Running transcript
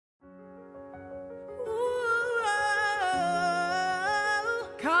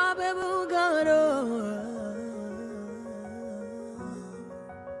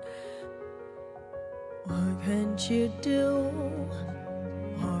wouldn't you do?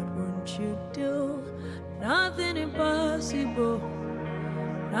 What wouldn't you do? Nothing impossible,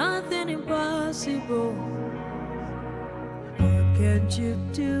 nothing impossible. What can't you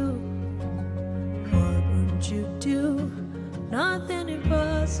do? What wouldn't you do? Nothing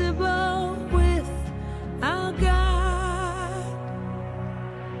impossible with our God.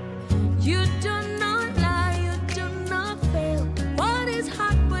 You do not lie, you do not fail. What is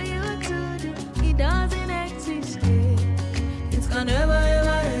hard for you to do? It doesn't exist yet. It's gonna never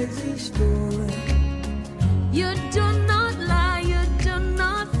ever exist. You do not lie, you do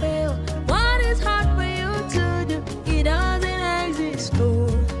not fail. What is hard for you to do? It doesn't exist.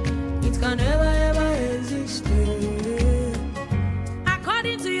 It's gonna never ever exist.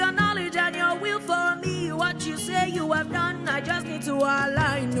 According to your knowledge and your will for me, what you say you have done, I just need to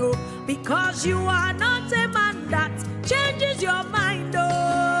align, no. Because you are not a man that changes your mind,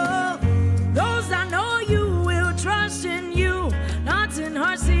 oh. Those that know you will trust in you, not in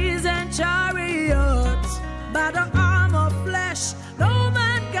horses and chariots. By the arm of flesh, no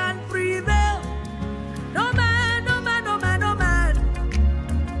man can prevail. No man, no man, no man, no man.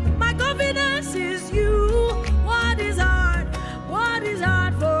 My confidence is you. What is hard? What is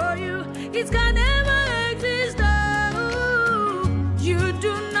hard for you? It's gonna never exist. Oh, you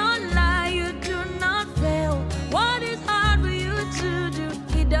do not lie, you do not fail. What is hard for you to do?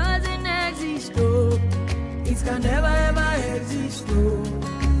 It doesn't exist. Oh, it's gonna never ever exist. Oh,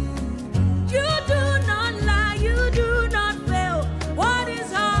 you do not lie, you do not fail. What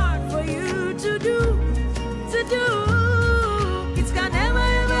is hard for you to do? To do, it's gonna never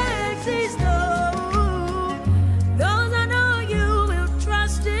ever exist. Oh, those I know you will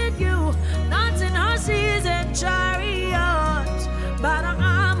trust in you, not in horses and chariots. By the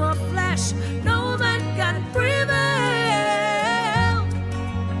arm of flesh, no man can prevail.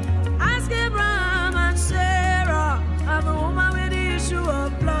 Ask Abraham and Sarah, I'm a woman with the issue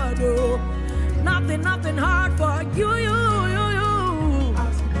of blood. Oh, nothing hard for you, you.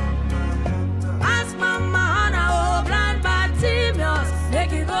 Ask Mama Hannah, oh, blind Bartimaeus,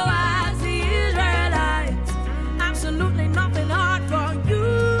 make it go as the Israelites. Absolutely nothing hard for you.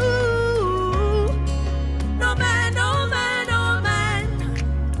 No man, no man, no man.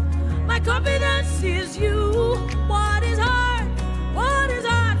 My confidence is you. What is hard? What is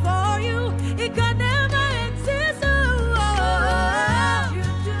hard for you? It can never exist. Oh,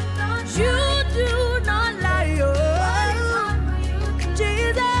 you do not lie. Oh,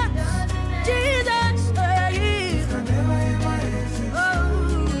 Jesus, Jesus,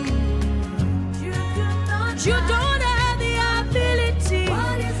 you don't have the ability.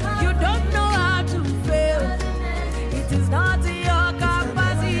 You don't know how to fail. It is not in your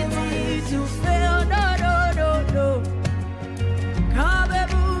capacity to fail. No, no, no, no.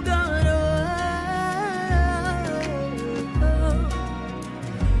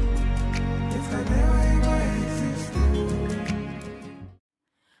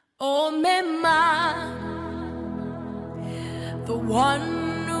 Oh, Mema, the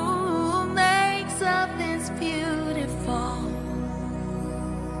one who makes of this beautiful.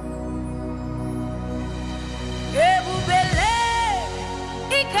 Ebubele,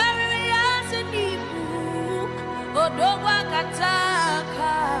 ikariya senibu, odogwa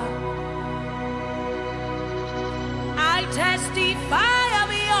kataka. I testify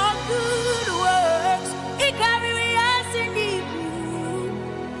of your good works. Ikariya senibu,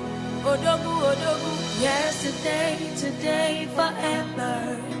 odogu, odogu. Yesterday, today, forever.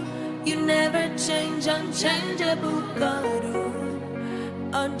 You never change, unchangeable God, oh,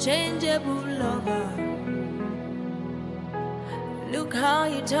 unchangeable lover. Look how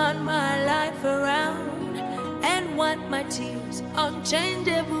you turned my life around and wipe my tears.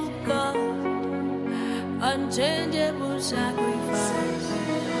 Unchangeable God, unchangeable sacrifice.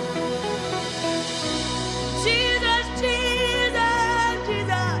 Jesus, Jesus,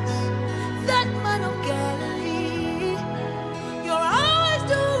 Jesus, that man of Galilee. You're always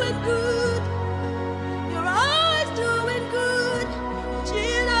doing good. You're always doing good.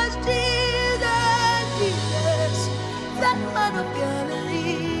 Jesus, Jesus, Jesus, that man of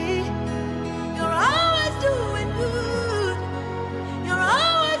Galilee. You're always doing good. You're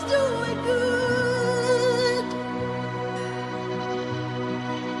always doing good.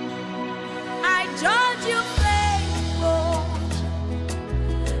 I judge you